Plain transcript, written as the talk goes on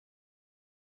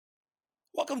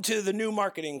Welcome to the New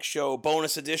Marketing Show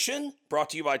bonus edition,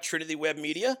 brought to you by Trinity Web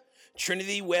Media,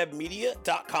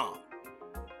 trinitywebmedia.com.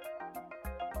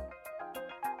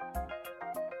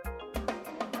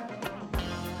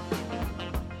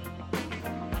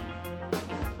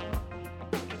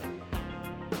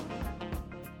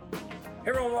 Hey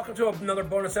everyone, welcome to another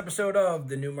bonus episode of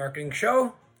the New Marketing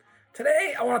Show.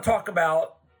 Today I want to talk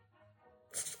about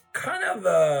kind of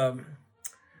the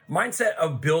mindset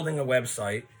of building a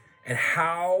website and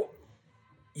how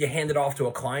you hand it off to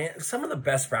a client, some of the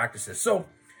best practices. So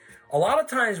a lot of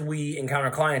times we encounter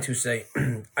clients who say,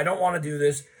 I don't want to do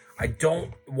this. I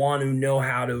don't want to know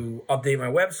how to update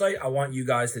my website. I want you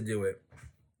guys to do it.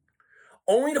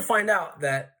 Only to find out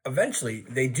that eventually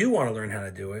they do want to learn how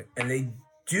to do it and they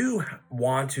do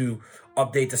want to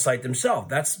update the site themselves.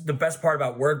 That's the best part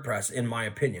about WordPress, in my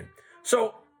opinion.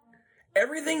 So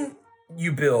everything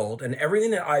you build and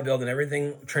everything that I build and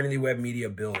everything Trinity Web Media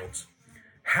builds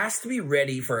has to be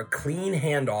ready for a clean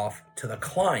handoff to the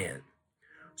client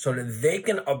so that they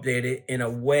can update it in a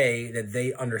way that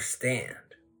they understand.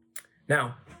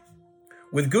 Now,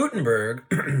 with Gutenberg,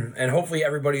 and hopefully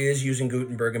everybody is using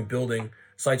Gutenberg and building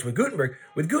sites with Gutenberg,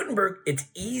 it's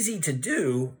easy to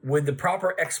do with the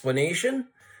proper explanation,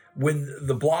 with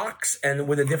the blocks, and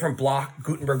with a different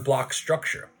Gutenberg block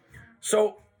structure.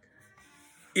 So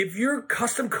if you're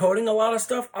custom coding a lot of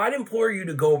stuff, I'd implore you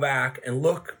to go back and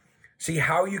see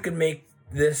how you can make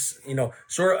this,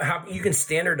 sort of how you can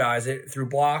standardize it through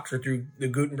blocks or through the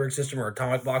Gutenberg system or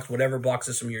Atomic Blocks, whatever block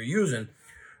system you're using,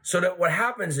 so that what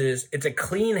happens is it's a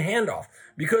clean handoff.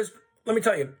 Because let me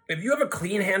tell you, if you have a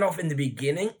clean handoff in the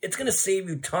beginning, it's going to save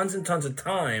you tons and tons of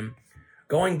time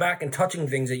going back and touching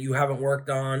things that you haven't worked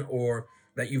on or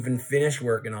that you've been finished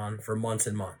working on for months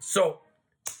and months. So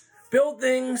build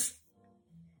things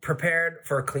prepared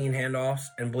for clean handoffs,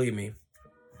 and believe me,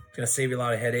 it's going to save you a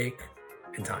lot of headache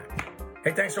and time.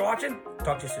 Hey, thanks for watching.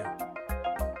 Talk to you soon.